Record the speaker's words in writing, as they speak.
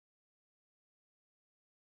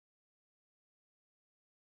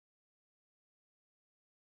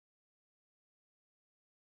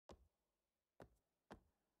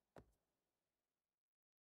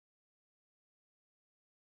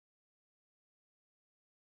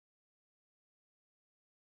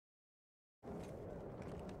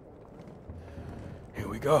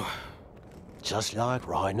go. Just like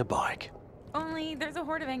riding a bike. Only there's a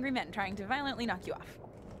horde of angry men trying to violently knock you off.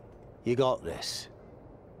 You got this.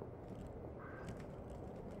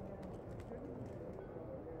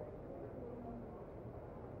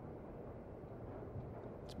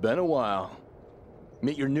 It's been a while.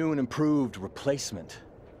 Meet your new and improved replacement.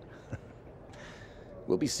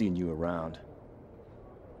 We'll be seeing you around.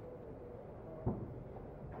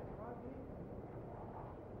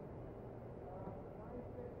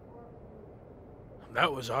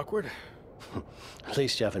 That was awkward. At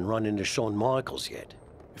least you haven't run into Shawn Michaels yet.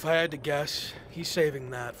 If I had to guess, he's saving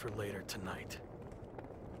that for later tonight.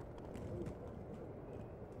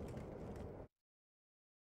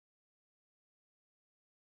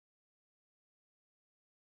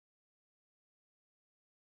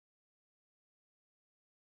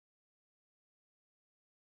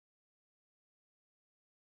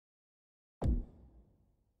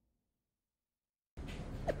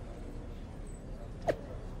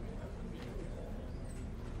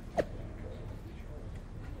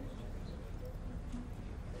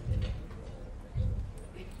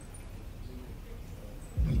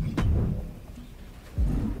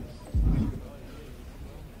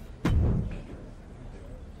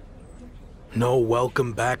 No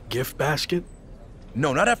welcome back gift basket?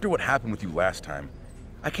 No, not after what happened with you last time.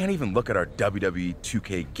 I can't even look at our WWE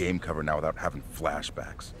 2K game cover now without having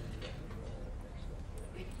flashbacks.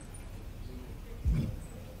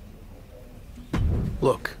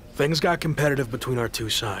 Look, things got competitive between our two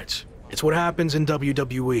sides. It's what happens in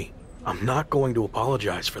WWE. I'm not going to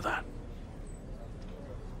apologize for that.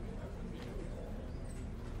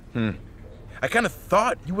 I kind of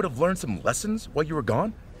thought you would have learned some lessons while you were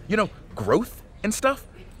gone. You know, growth and stuff.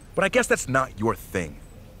 But I guess that's not your thing.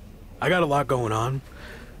 I got a lot going on.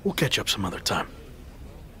 We'll catch up some other time.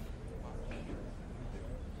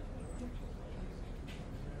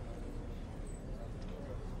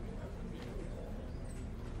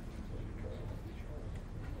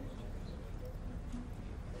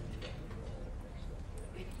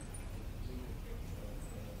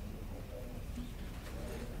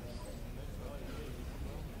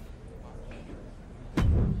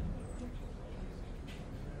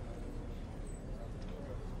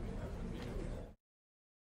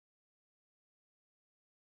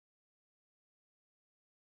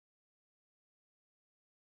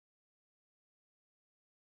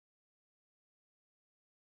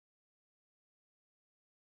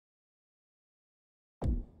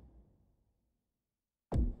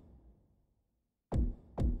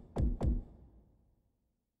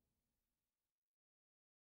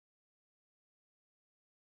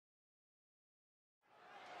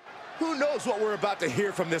 Who knows what we're about to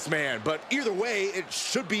hear from this man, but either way, it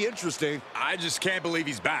should be interesting. I just can't believe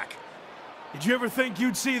he's back. Did you ever think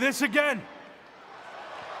you'd see this again?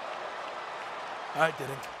 I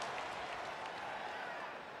didn't.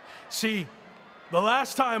 See, the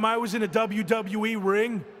last time I was in a WWE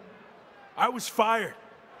ring, I was fired.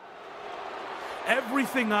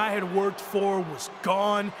 Everything I had worked for was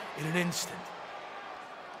gone in an instant.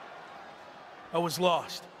 I was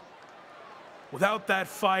lost. Without that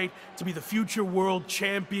fight to be the future world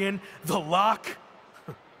champion, The Lock,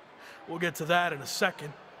 we'll get to that in a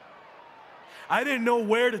second. I didn't know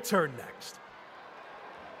where to turn next.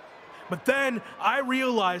 But then I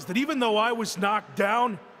realized that even though I was knocked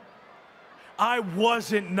down, I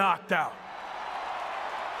wasn't knocked out.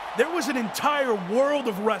 There was an entire world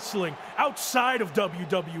of wrestling outside of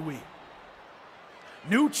WWE.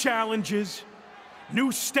 New challenges,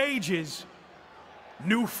 new stages,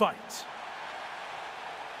 new fights.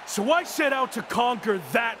 So I set out to conquer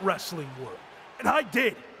that wrestling world, and I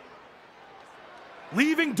did.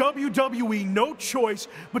 Leaving WWE no choice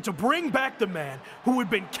but to bring back the man who had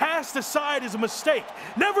been cast aside as a mistake,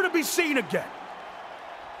 never to be seen again.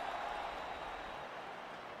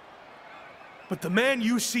 But the man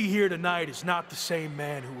you see here tonight is not the same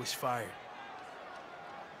man who was fired.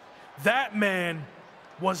 That man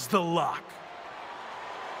was The Lock.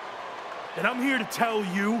 And I'm here to tell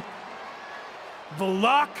you, The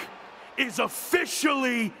Lock is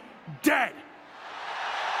officially dead.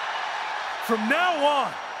 From now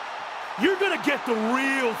on, you're gonna get the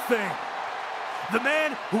real thing. The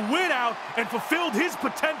man who went out and fulfilled his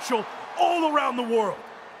potential all around the world.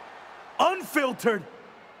 Unfiltered,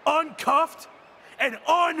 uncuffed, and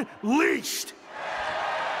unleashed.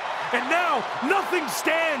 And now, nothing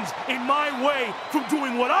stands in my way from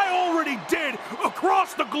doing what I already did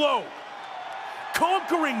across the globe.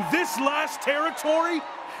 Conquering this last territory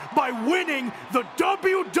by winning the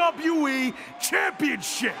WWE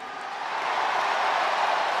Championship.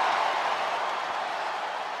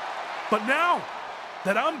 But now,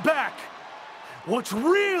 that I'm back. What's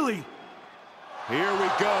really... Here we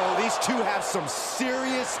go. These two have some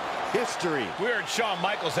serious history. We heard Shawn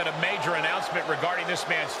Michaels had a major announcement regarding this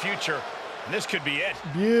man's future, and this could be it.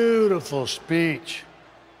 Beautiful speech.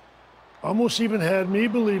 Almost even had me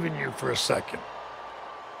believe in you for a second.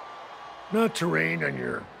 Not to rain on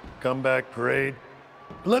your comeback parade,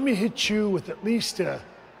 but let me hit you with at least a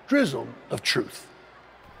drizzle of truth.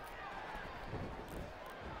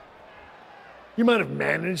 You might have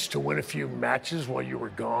managed to win a few matches while you were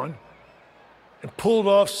gone and pulled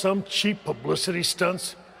off some cheap publicity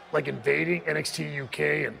stunts like invading NXT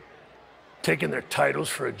UK and taking their titles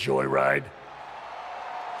for a joyride.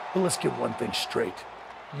 But let's get one thing straight.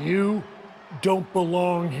 You don't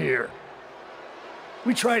belong here.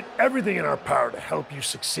 We tried everything in our power to help you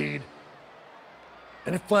succeed,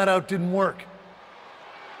 and it flat out didn't work.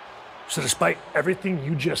 So despite everything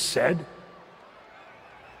you just said,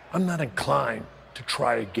 I'm not inclined to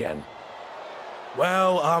try again.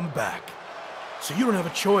 Well, I'm back. So you don't have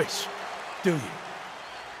a choice, do you?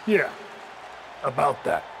 Yeah, about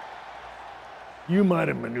that. You might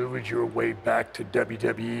have maneuvered your way back to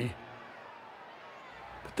WWE,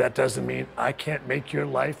 but that doesn't mean I can't make your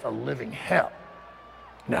life a living hell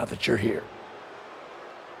now that you're here.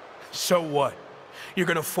 So what? You're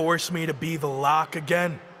gonna force me to be the Lock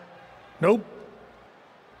again? Nope.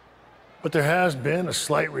 But there has been a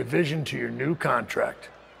slight revision to your new contract.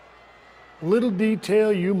 A little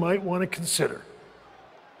detail you might want to consider.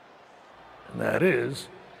 And that is,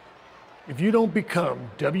 if you don't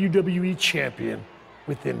become WWE champion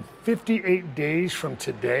within 58 days from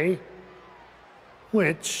today,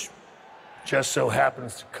 which just so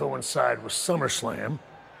happens to coincide with SummerSlam,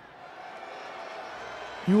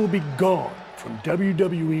 you will be gone from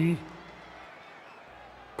WWE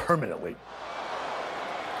permanently.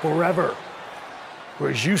 Forever. Or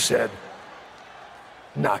as you said,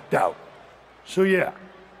 knocked out. So yeah,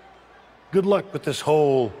 good luck with this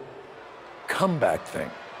whole comeback thing.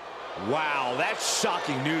 Wow, that's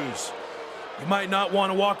shocking news. You might not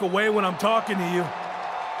want to walk away when I'm talking to you.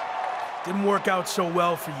 Didn't work out so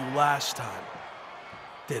well for you last time,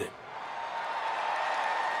 did it?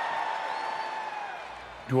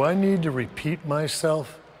 Do I need to repeat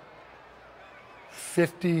myself?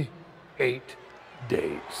 58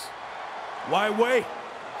 days. Why wait?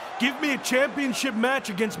 Give me a championship match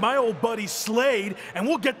against my old buddy Slade, and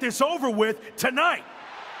we'll get this over with tonight.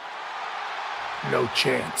 No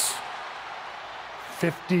chance.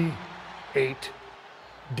 58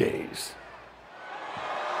 days.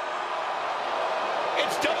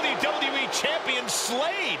 It's WWE Champion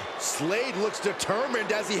Slade. Slade looks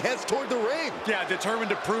determined as he heads toward the ring. Yeah, determined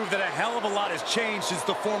to prove that a hell of a lot has changed since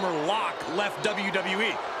the former Lock left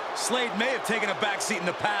WWE. Slade may have taken a backseat in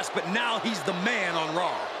the past, but now he's the man on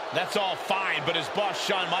Raw. That's all fine, but as boss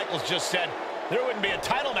Shawn Michaels just said, there wouldn't be a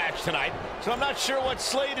title match tonight, so I'm not sure what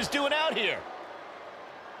Slade is doing out here.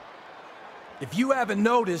 If you haven't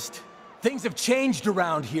noticed, things have changed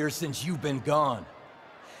around here since you've been gone.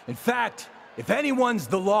 In fact, if anyone's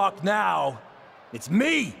the Lock now, it's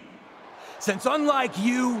me. Since unlike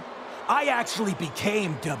you, I actually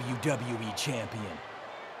became WWE champion.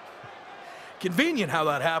 Convenient how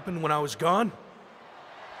that happened when I was gone.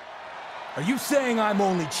 Are you saying I'm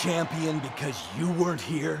only champion because you weren't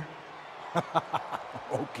here?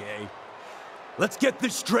 Okay. Let's get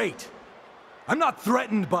this straight. I'm not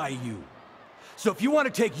threatened by you. So if you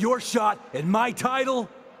want to take your shot at my title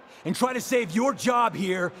and try to save your job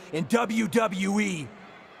here in WWE,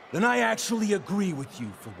 then I actually agree with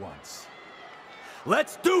you for once.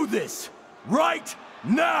 Let's do this right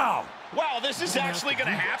now! Wow, this is actually going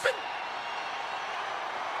to happen?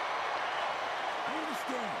 I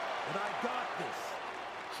understand, but I got this.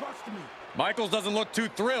 Trust me. Michaels doesn't look too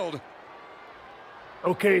thrilled.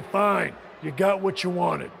 Okay, fine. You got what you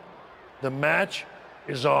wanted. The match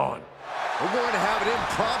is on. We're going to have an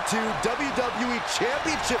impromptu WWE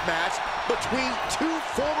Championship match between two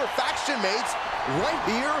former faction mates right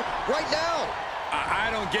here, right now. I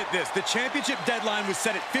don't get this. The championship deadline was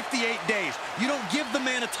set at 58 days. You don't give the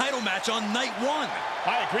man a title match on night one.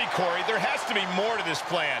 I agree, Corey. There has to be more to this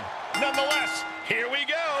plan. Nonetheless, here we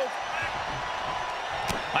go.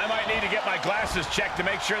 I might need to get my glasses checked to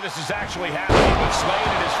make sure this is actually happening. But Slade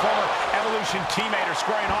and his former Evolution teammate are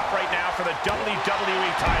squaring off right now for the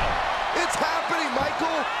WWE title. It's happening,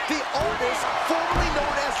 Michael. The artist formerly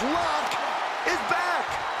known as Lock is back.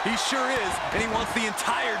 He sure is, and he wants the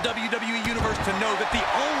entire WWE Universe to know that the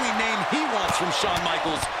only name he wants from Shawn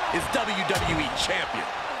Michaels is WWE Champion.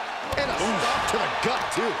 And a stop to the gut,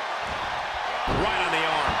 too. Right on the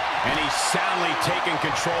arm. And he's soundly taking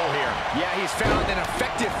control here. Yeah, he's found an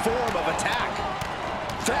effective form of attack.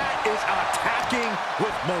 That is attacking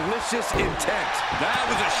with malicious intent. That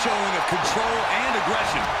was a showing of control and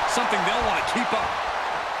aggression, something they'll want to keep up.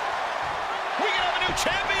 We can have a new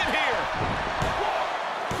champion here.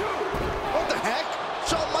 What the heck?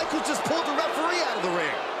 Shawn Michaels just pulled the referee out of the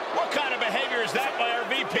ring. What kind of behavior is that by our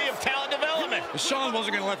VP of Talent Development? Shawn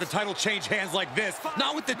wasn't going to let the title change hands like this,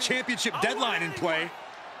 not with the championship deadline in play.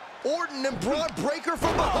 Orton and Braun Breaker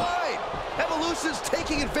from behind. Evolution's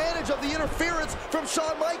taking advantage of the interference from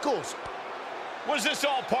Shawn Michaels. Was this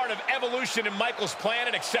all part of Evolution and Michaels' plan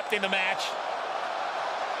in accepting the match?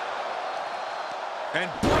 And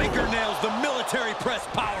Breaker nails the military press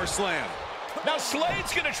power slam. Now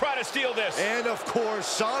Slade's going to try to steal this. And of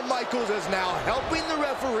course, Shawn Michaels is now helping the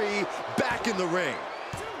referee back in the ring.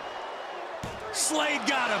 Slade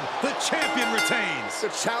got him. The champion retains. The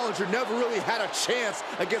challenger never really had a chance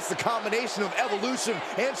against the combination of Evolution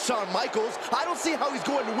and Shawn Michaels. I don't see how he's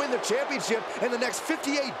going to win the championship in the next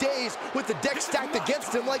 58 days with the deck stacked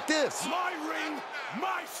against him like this. My ring,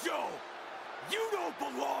 my show. You don't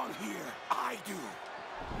belong here. I do.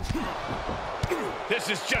 This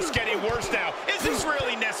is just getting worse now. Is this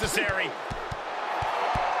really necessary?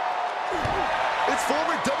 It's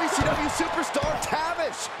former WCW superstar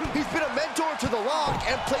Tavish. He's been a mentor to The Rock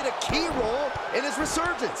and played a key role in his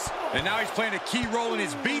resurgence. And now he's playing a key role in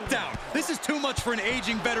his beatdown. This is too much for an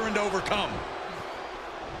aging veteran to overcome.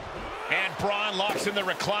 And Braun locks in the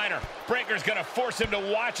recliner. Breaker's gonna force him to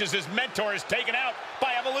watch as his mentor is taken out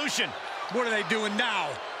by Evolution. What are they doing now?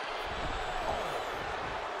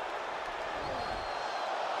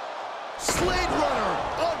 Slade runner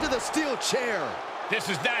onto the steel chair. This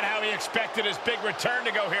is not how he expected his big return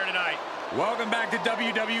to go here tonight. Welcome back to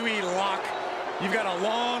WWE, Locke. You've got a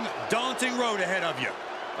long, daunting road ahead of you.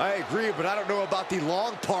 I agree, but I don't know about the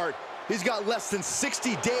long part. He's got less than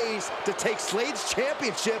 60 days to take Slade's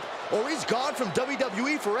championship, or he's gone from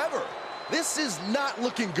WWE forever. This is not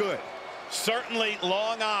looking good. Certainly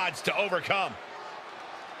long odds to overcome.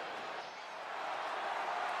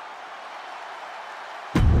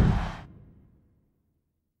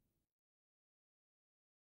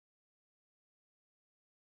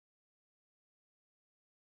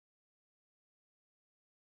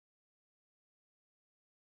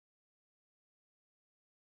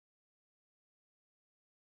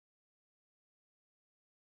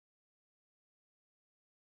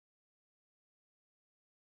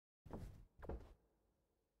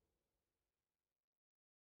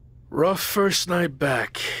 Rough first night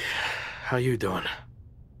back. How you doing?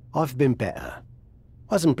 I've been better.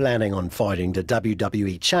 Wasn't planning on fighting the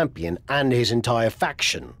WWE champion and his entire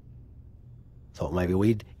faction. Thought maybe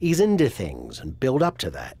we'd ease into things and build up to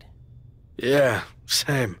that. Yeah,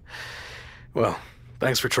 same. Well,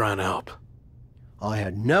 thanks for trying to help. I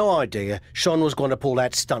had no idea Shawn was going to pull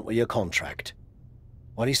that stunt with your contract.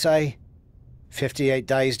 What'd he say? 58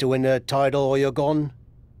 days to win the title or you're gone?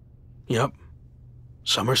 Yep.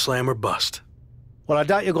 SummerSlam or bust. Well, I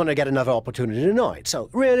doubt you're going to get another opportunity tonight, so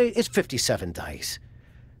really, it's 57 days.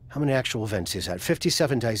 How many actual events is that?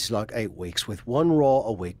 57 days is like 8 weeks, with one Raw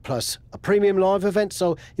a week, plus a premium live event,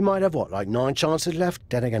 so you might have, what, like 9 chances left?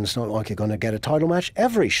 Then again, it's not like you're going to get a title match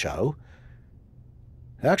every show.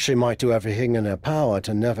 They actually might do everything in their power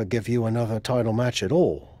to never give you another title match at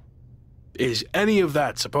all. Is any of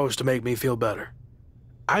that supposed to make me feel better?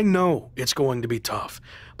 I know it's going to be tough,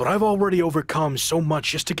 but I've already overcome so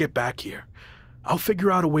much just to get back here. I'll figure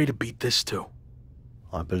out a way to beat this too.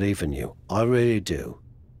 I believe in you. I really do.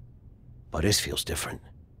 But this feels different.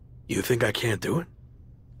 You think I can't do it?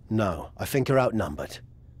 No, I think you're outnumbered.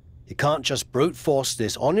 You can't just brute force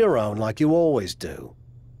this on your own like you always do.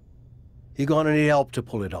 You're gonna need help to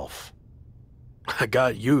pull it off. I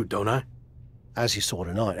got you, don't I? As you saw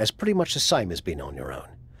tonight, that's pretty much the same as being on your own.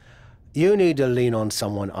 You need to lean on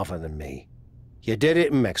someone other than me. You did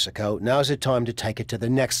it in Mexico, now's the time to take it to the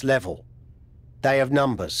next level. They have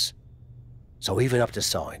numbers. So even up the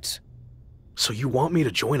sides. So you want me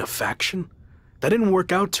to join a faction? That didn't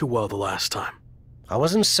work out too well the last time. I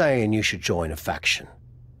wasn't saying you should join a faction.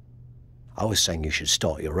 I was saying you should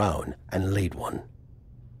start your own and lead one.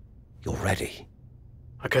 You're ready.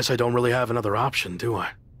 I guess I don't really have another option, do I?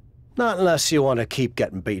 Not unless you want to keep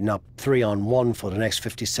getting beaten up 3-on-1 for the next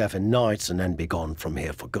 57 nights and then be gone from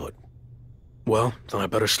here for good. Well, then I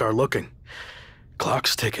better start looking.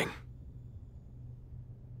 Clock's ticking.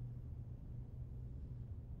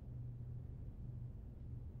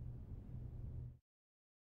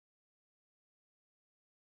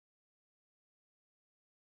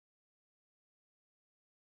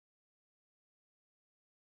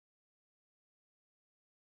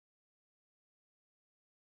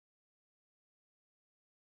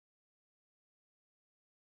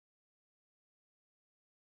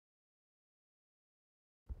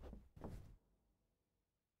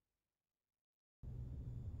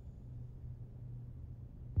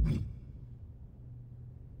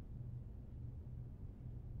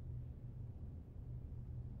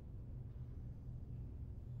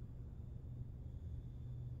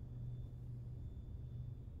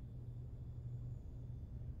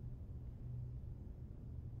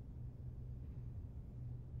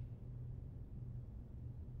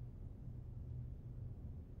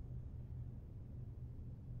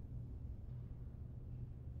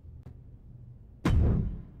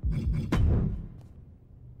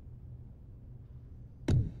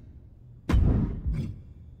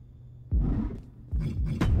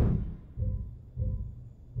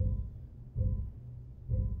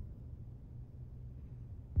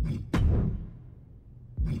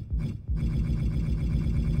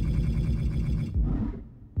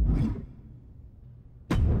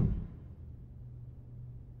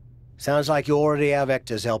 Sounds like you already have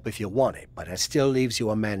Hector's help if you want it, but that still leaves you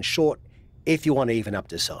a man short if you want to even up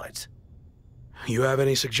the sides. You have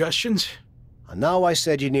any suggestions? I know I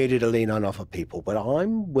said you needed to lean on other people, but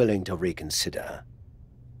I'm willing to reconsider.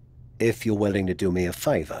 If you're willing to do me a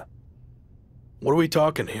favor. What are we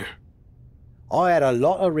talking here? I had a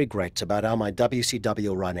lot of regrets about how my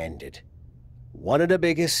WCW run ended. One of the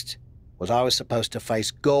biggest was I was supposed to face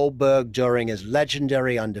Goldberg during his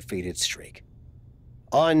legendary undefeated streak.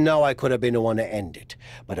 I know I could have been the one to end it,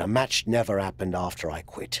 but a match never happened after I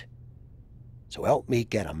quit. So help me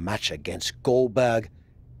get a match against Goldberg,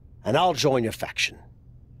 and I'll join your faction.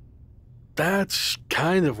 That's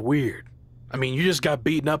kind of weird. I mean, you just got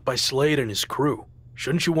beaten up by Slade and his crew.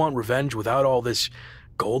 Shouldn't you want revenge without all this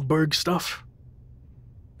Goldberg stuff?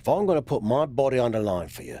 If I'm going to put my body on the line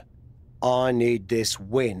for you, I need this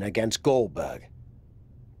win against Goldberg.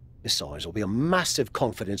 Besides, it'll be a massive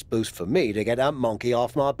confidence boost for me to get that monkey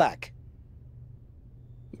off my back.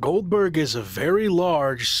 Goldberg is a very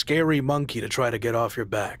large, scary monkey to try to get off your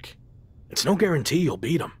back. It's no guarantee you'll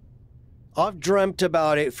beat him. I've dreamt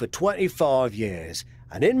about it for 25 years,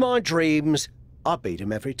 and in my dreams, I beat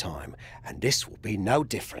him every time, and this will be no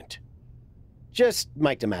different. Just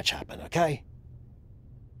make the match happen, okay?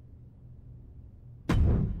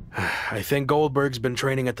 I think Goldberg's been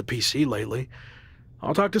training at the PC lately.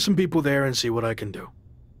 I'll talk to some people there and see what I can do.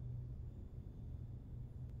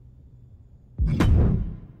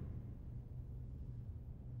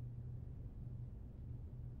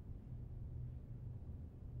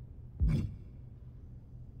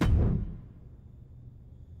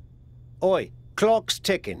 Oi, clock's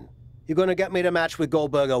ticking. You gonna get me the match with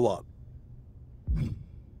Goldberg or what?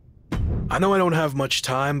 I know I don't have much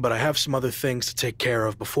time, but I have some other things to take care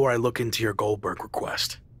of before I look into your Goldberg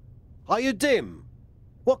request. Are you dim?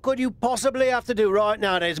 What could you possibly have to do right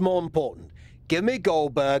now that is more important? Give me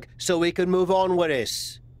Goldberg so we can move on with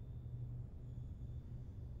this.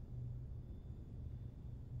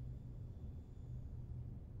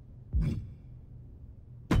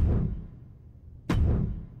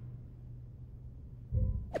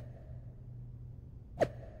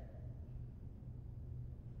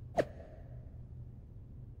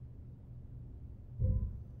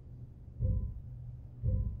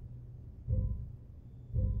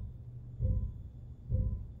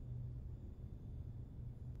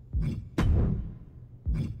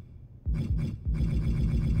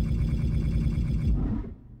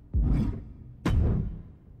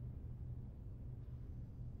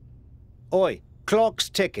 Oi, clock's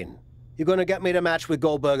ticking. You gonna get me the match with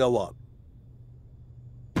Goldberg or what?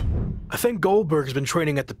 I think Goldberg's been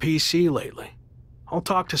training at the PC lately. I'll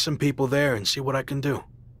talk to some people there and see what I can do.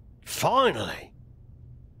 Finally!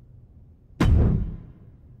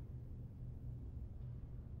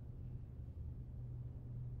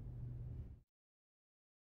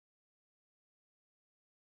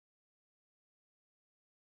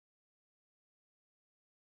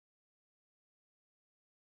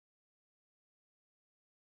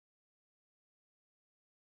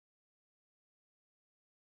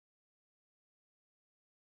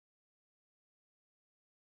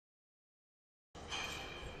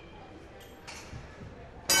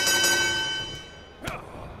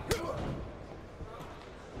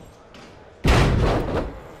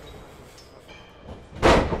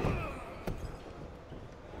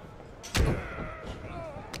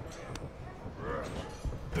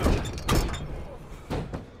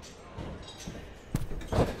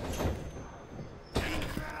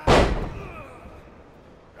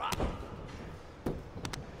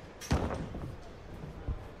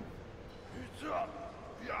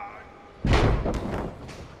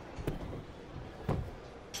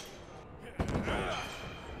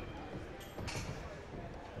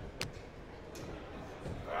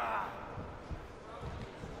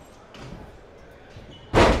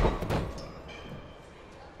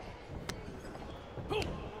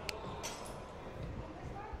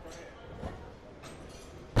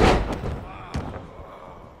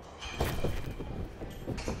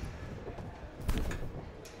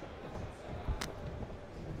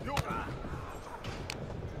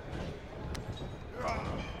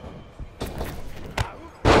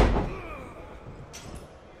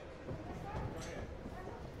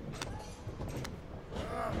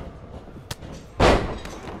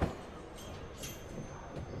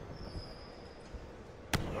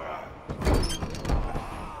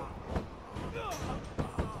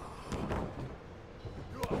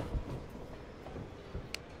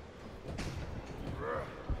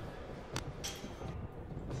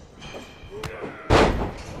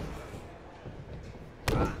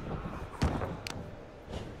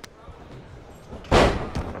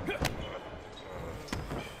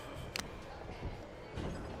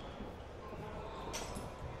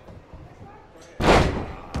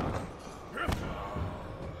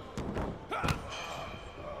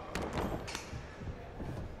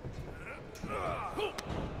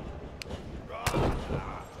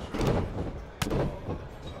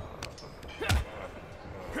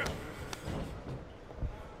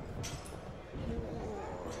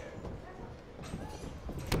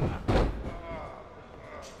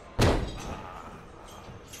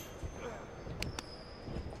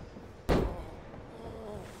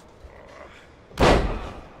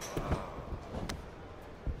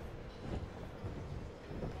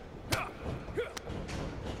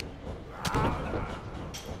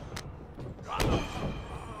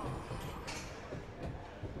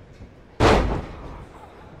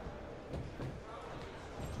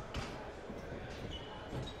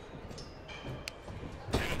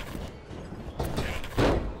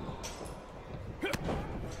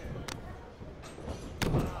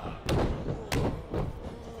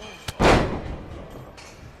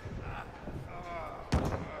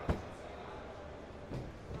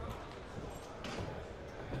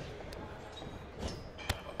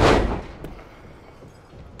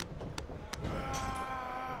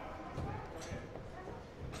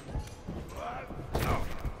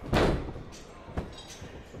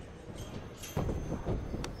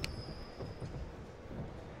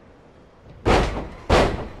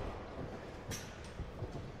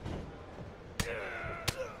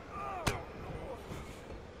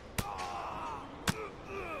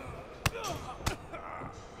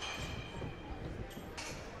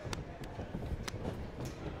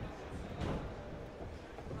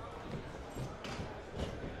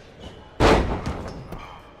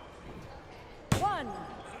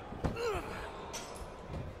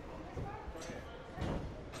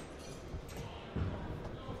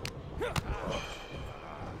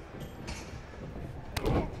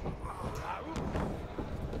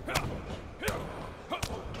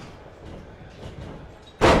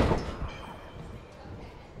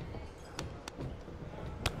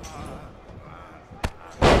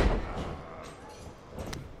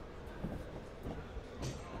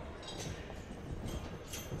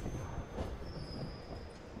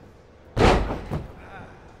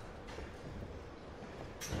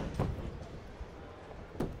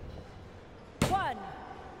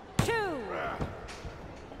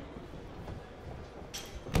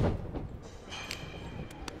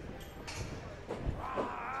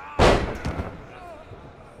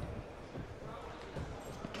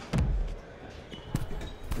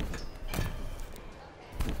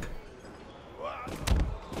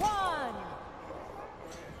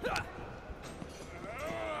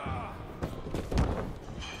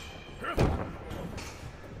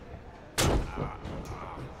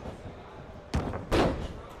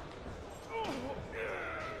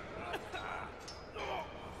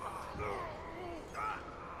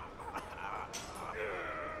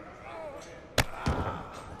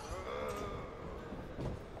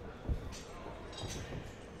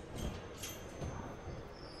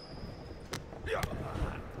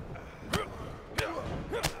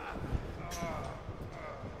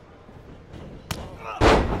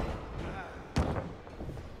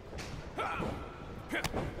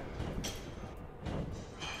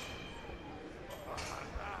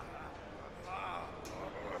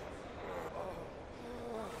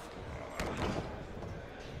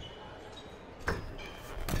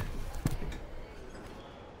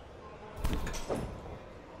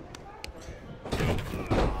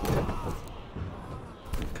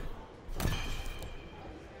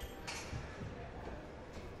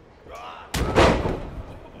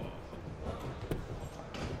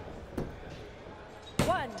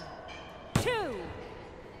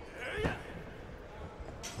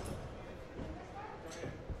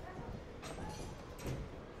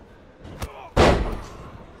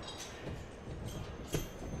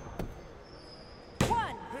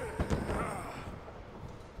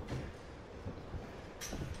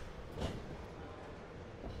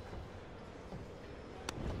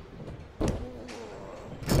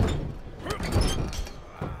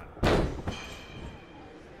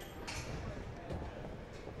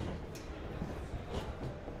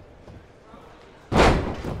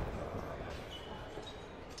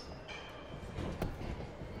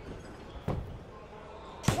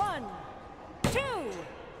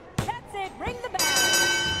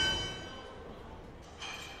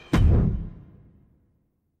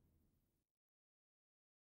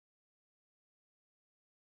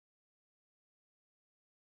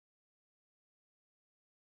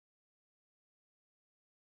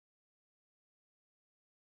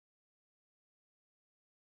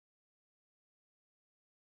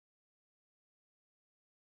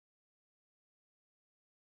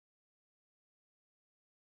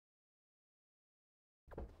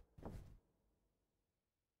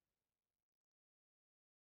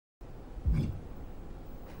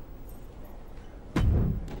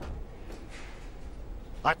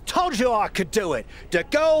 I told you I could do it. The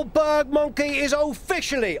Goldberg monkey is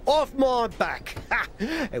officially off my back. Ha!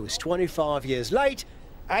 It was 25 years late,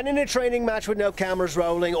 and in a training match with no cameras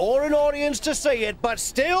rolling or an audience to see it, but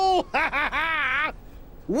still,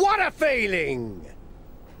 what a feeling!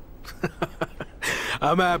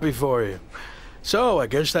 I'm happy for you. So, I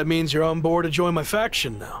guess that means you're on board to join my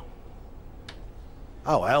faction now.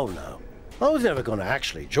 Oh, hell no. I was never going to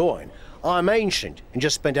actually join. I'm ancient and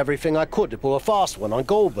just spent everything I could to pull a fast one on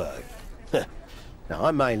Goldberg. Now,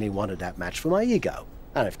 I mainly wanted that match for my ego,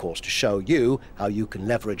 and of course to show you how you can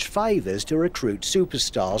leverage favors to recruit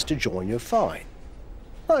superstars to join your fight.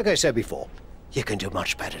 Like I said before, you can do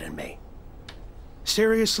much better than me.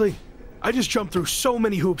 Seriously? I just jumped through so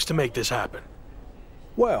many hoops to make this happen.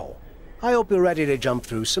 Well, I hope you're ready to jump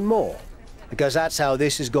through some more, because that's how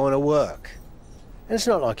this is going to work. And it's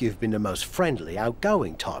not like you've been the most friendly,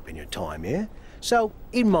 outgoing type in your time here, so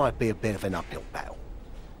it might be a bit of an uphill battle.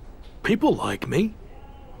 People like me.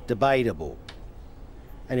 Debatable.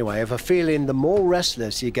 Anyway, I have a feeling the more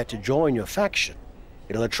wrestlers you get to join your faction,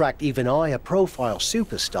 it'll attract even higher profile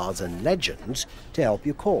superstars and legends to help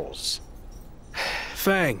your cause.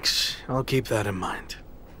 Thanks. I'll keep that in mind.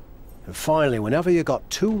 And finally, whenever you got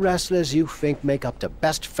two wrestlers you think make up the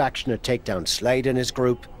best faction to take down Slade and his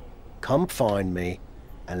group, come find me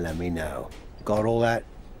and let me know. Got all that?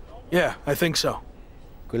 Yeah, I think so.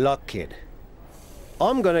 Good luck, kid.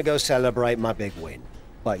 I'm gonna go celebrate my big win,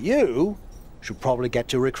 but you should probably get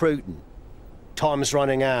to recruiting. Time's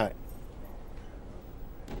running out.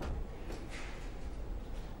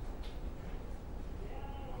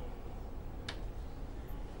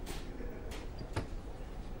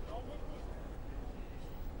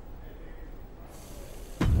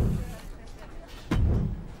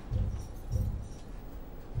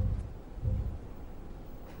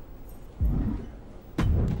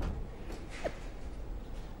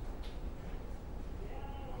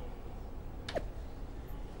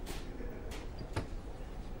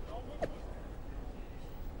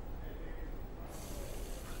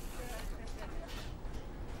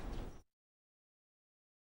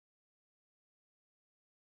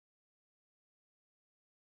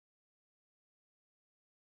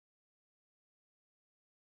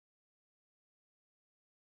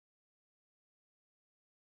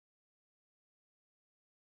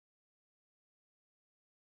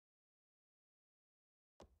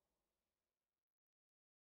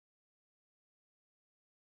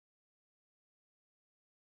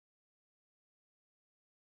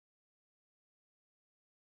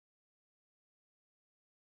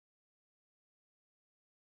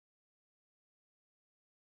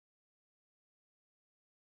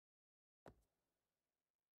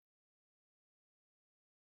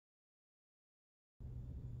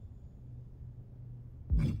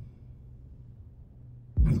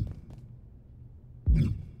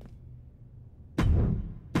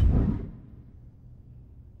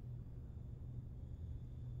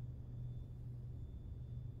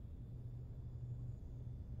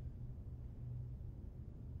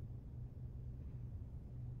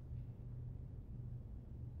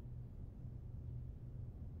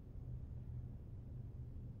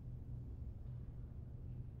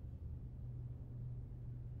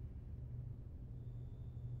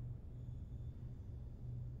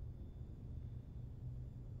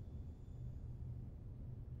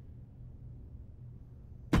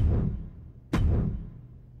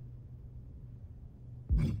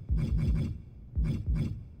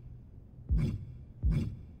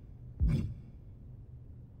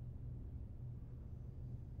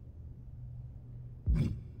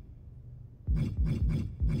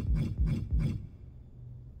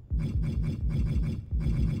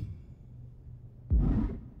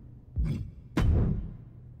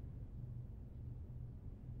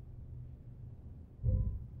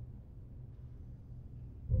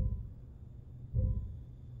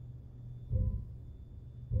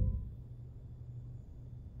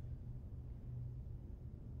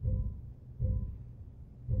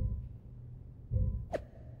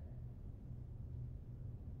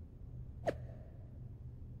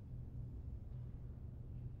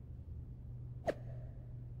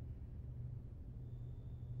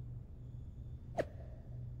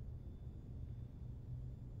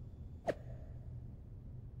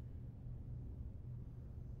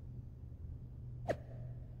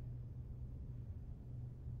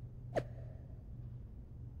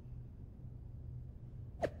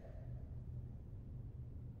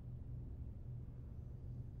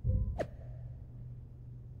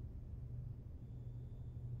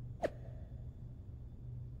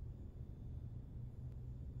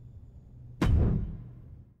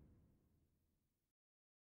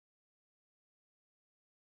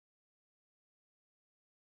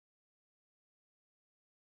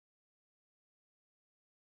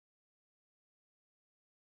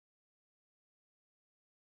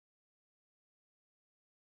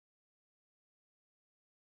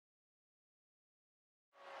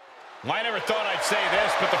 Well, I never thought I'd say this,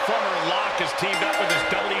 but the former Lock has teamed up with his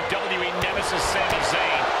WWE nemesis Sami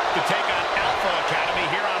Zayn to take on Alpha Academy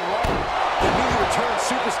here on Raw. The newly returned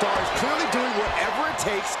superstar is clearly doing whatever it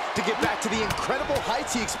takes to get back to the incredible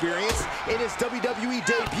heights he experienced in his WWE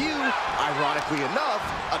debut, ironically enough,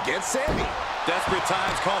 against Sami. Desperate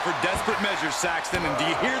times call for desperate measures, Saxton, and do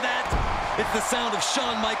you hear that? It's the sound of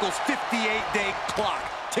Shawn Michaels' 58-day clock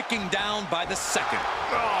ticking down by the second.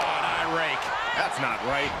 Oh, an eye rake. That's not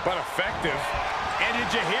right, but effective. And did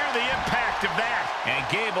you hear the impact of that? And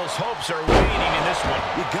Gable's hopes are waning in this one.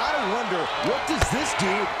 You gotta wonder, what does this do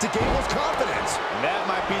to Gable's confidence? And that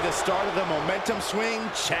might be the start of the momentum swing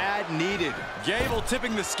Chad needed. Gable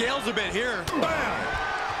tipping the scales a bit here. Bam!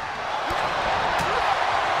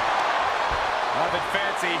 Nothing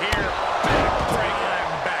fancy here. Backbreaker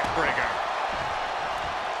and backbreaker.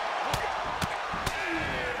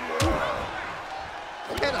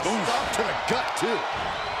 And a stop to the gut, too.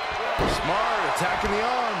 Smart, attacking the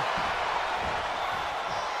arm.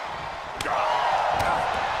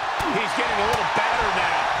 He's getting a little battered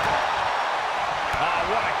now. Oh,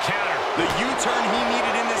 what a counter. The U-turn he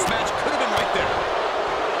needed in this match could have been right there.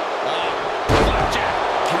 Flapjack.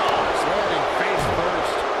 Landing face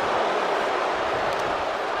first.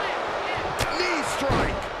 Knee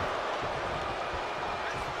strike.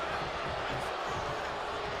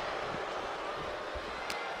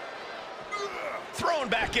 Thrown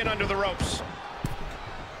back in under the ropes.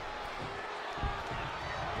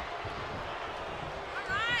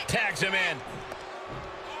 Tags him in.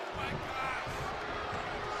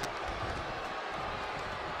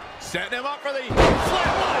 Setting him up for the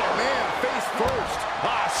flatline. Man, face first.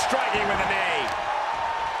 Striking with a knee.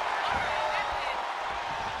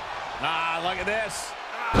 Look at this.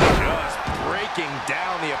 Just breaking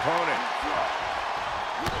down the opponent.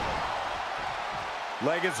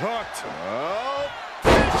 Leg is hooked. Oh,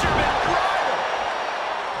 fisherman driver.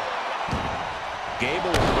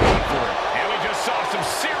 Gable was waiting for it. And we just saw some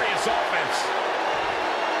serious offense.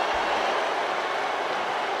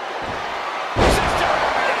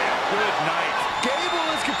 Good night. Gable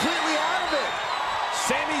is completely out of it.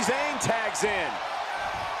 Sami Zayn tags in.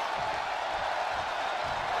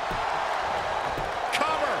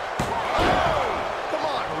 Cover. Oh, come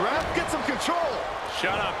on, ref, get some control.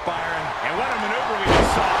 Shut up, Byron. And what a maneuver we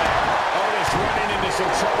just saw there. Otis running into some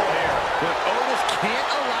trouble here. But Otis can't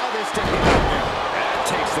allow this to happen him. That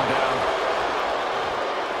takes him down.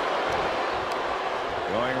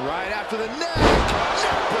 Going right after the neck.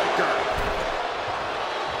 Neckbreaker.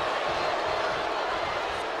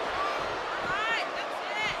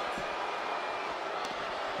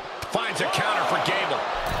 Finds a counter for Gable.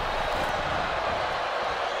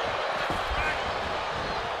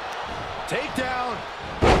 Takedown.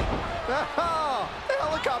 Oh,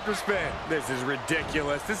 helicopter spin. This is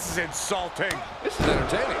ridiculous. This is insulting. This is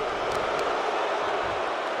entertaining.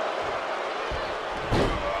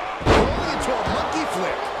 Rolling into a monkey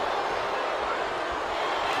flip.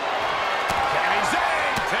 Sami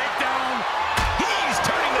Zayn, takedown. He's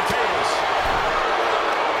turning the tables.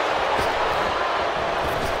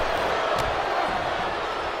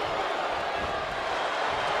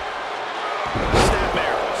 Snap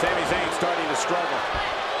there. Sami Zayn starting to struggle.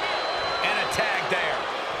 And a tag there.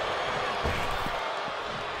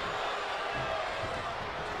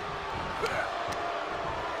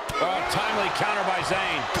 Oh, timely counter by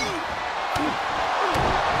Zayn.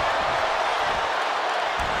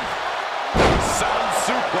 Sound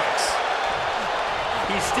suplex.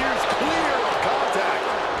 He steers clear of contact.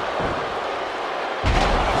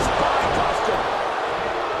 Spine buster.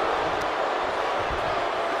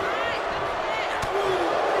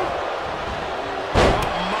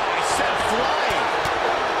 Oh my, sent flying.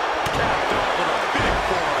 Capped off with a big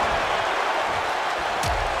forearm.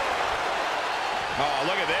 Oh,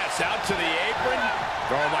 look at this. Out to the apron.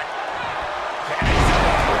 Oh my.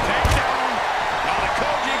 Takedown. Now the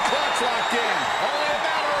Koji clutch locked in. Only a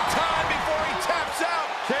matter of time before he taps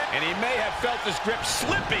out. And he may have felt his grip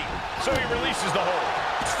slipping, so he releases the hold.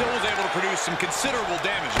 Still was able to produce some considerable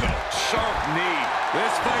damage, though. Sharp knee.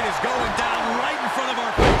 This fight is going down right in front of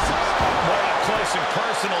our faces. More up close and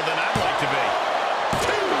personal than I'd like to be.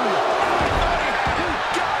 You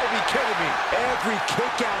gotta be kidding me. Every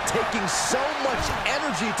kick out taking so much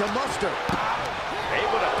energy to muster.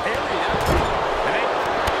 Able to parry that.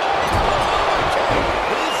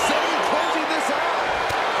 Is Zayn closing this out?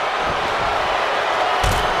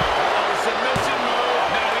 Submission move.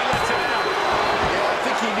 Now he lets it out. Yeah, I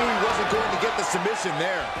think he knew he wasn't going to get the submission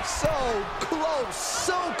there. So close,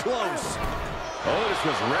 so close. Otis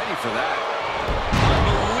was ready for that.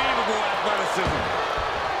 Unbelievable athleticism.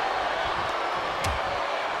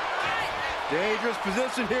 dangerous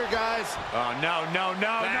position here, guys. Oh, no, no,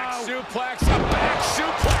 no, Back no. Suplex, a back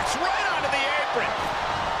suplex right onto the apron.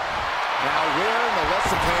 Now, where in the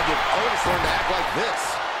lesson plan did Otis learn to act like this?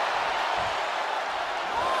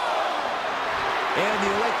 And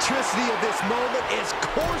the electricity of this moment is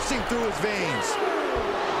coursing through his veins.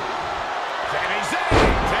 Sami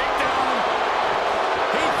Zayn, takedown.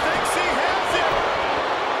 He thinks he has it.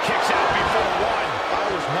 Kicks out before one. I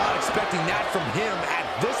was not expecting that from him at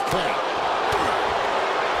this point.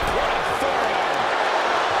 What a forearm.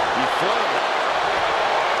 He flowed.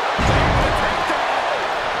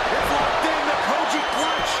 It's locked in, the Koji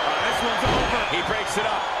clutch. This one's over. He breaks it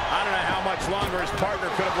up. I don't know how much longer his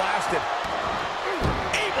partner could have lasted.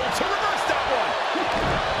 Able to reverse that one.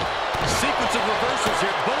 Sequence of reversals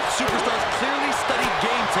here. Both superstars clearly studied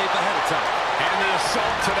game tape ahead of time. And the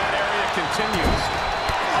assault to that area continues.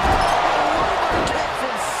 Kick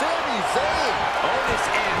from Sami Zayn. Otis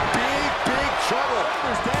in big, big trouble.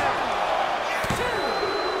 He's down.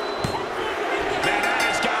 Man, that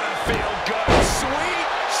has got to feel good. Sweet,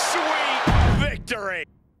 sweet victory.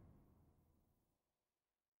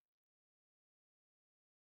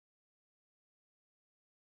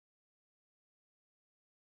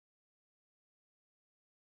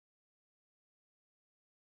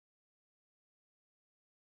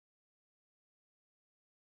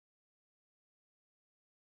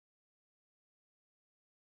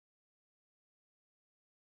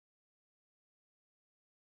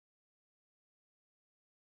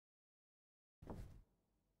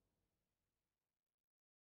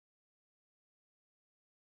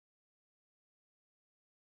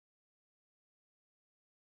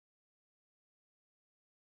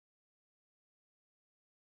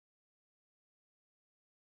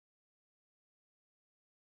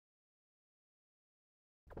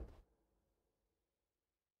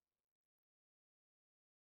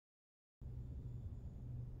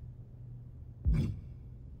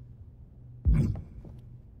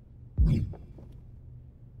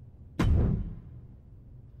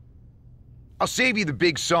 I'll save you the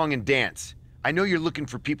big song and dance. I know you're looking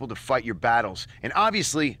for people to fight your battles, and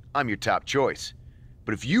obviously, I'm your top choice.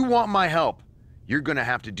 But if you want my help, you're gonna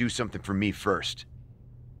have to do something for me first.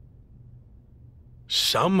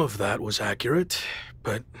 Some of that was accurate,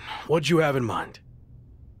 but what'd you have in mind?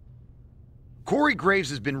 Corey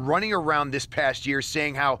Graves has been running around this past year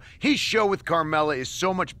saying how his show with Carmella is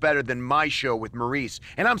so much better than my show with Maurice,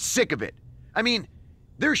 and I'm sick of it. I mean,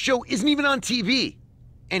 their show isn't even on TV.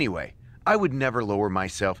 Anyway, I would never lower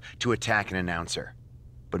myself to attack an announcer.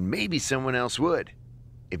 But maybe someone else would,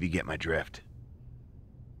 if you get my drift.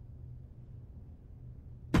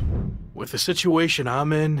 With the situation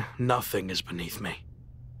I'm in, nothing is beneath me.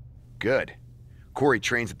 Good. Corey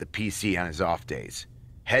trains at the PC on his off days.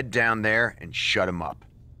 Head down there and shut him up.